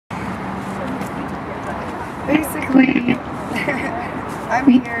I'm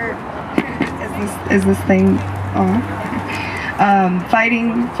here. Is this thing on?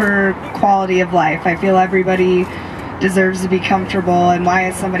 Fighting for quality of life. I feel everybody deserves to be comfortable, and why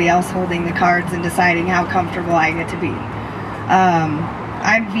is somebody else holding the cards and deciding how comfortable I get to be?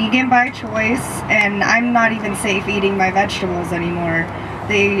 I'm vegan by choice, and I'm not even safe eating my vegetables anymore.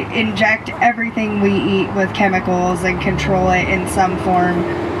 They inject everything we eat with chemicals and control it in some form,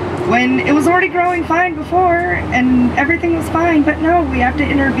 when it was already growing fine before and everything was fine. But no, we have to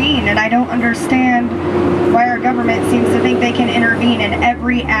intervene, and I don't understand why our government seems to think they can intervene in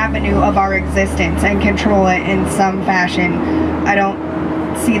every avenue of our existence and control it in some fashion. I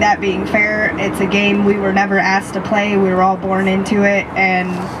don't see that being fair. It's a game we were never asked to play. We were all born into it, and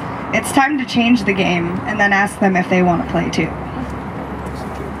it's time to change the game and then ask them if they want to play too.